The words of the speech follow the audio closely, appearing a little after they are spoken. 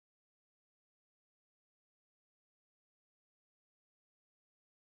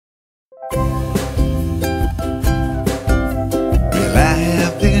Well, I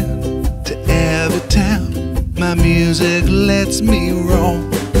have been to every town my music lets me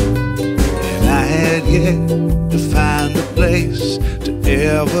roam, and I had yet to find a place to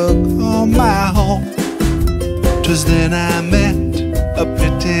ever call my home. 'Twas then I met a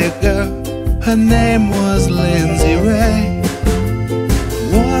pretty girl, her name was Lindsey Rei.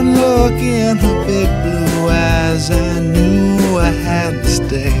 One look in her big blue eyes, I knew I had to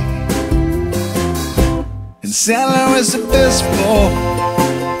stay. In San Luis Obispo,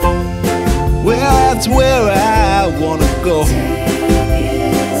 well, that's where I wanna go,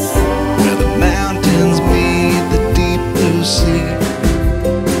 where the mountains meet the deep blue sea.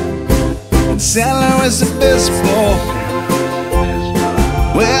 In San Luis Obispo,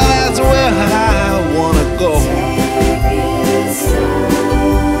 well, that's where I wanna go.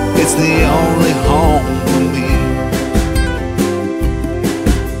 It's the only home for me.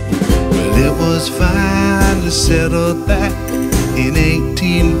 Well, it was finally settled back in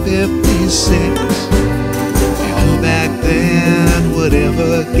 1856. And who back then would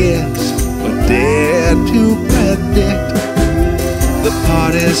ever guess or dare to predict the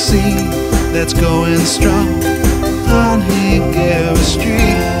party scene that's going strong on Hickory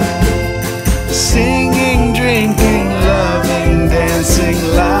Street? Singing, drinking, loving, dancing,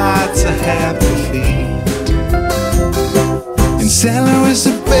 lots of happy feet. In San Luis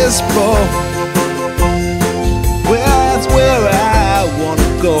Obispo, well, that's where I wanna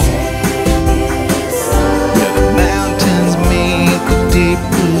go, where the mountains meet the deep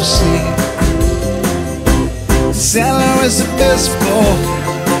blue sea. In San Luis Obispo,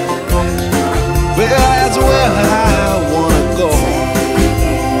 well, that's where I wanna go.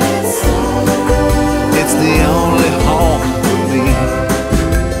 It's the only home for me,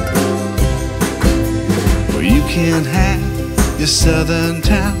 where you can have your southern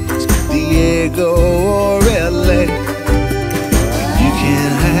towns, Diego or LA. You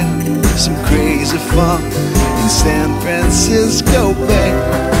can have some crazy fun in San Francisco Bay.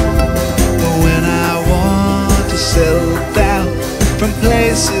 But when I want to settle down from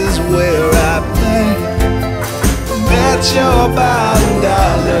places where I play, bet your bottom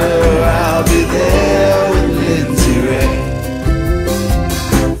dollar I'll be there with Lindsey Rei.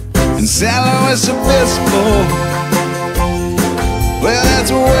 In San Luis Obispo, well,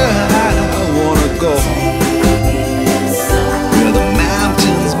 that's where I wanna go, where the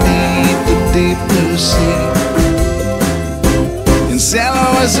mountains meet the deep blue sea. In San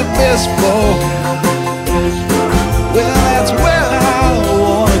Luis Obispo,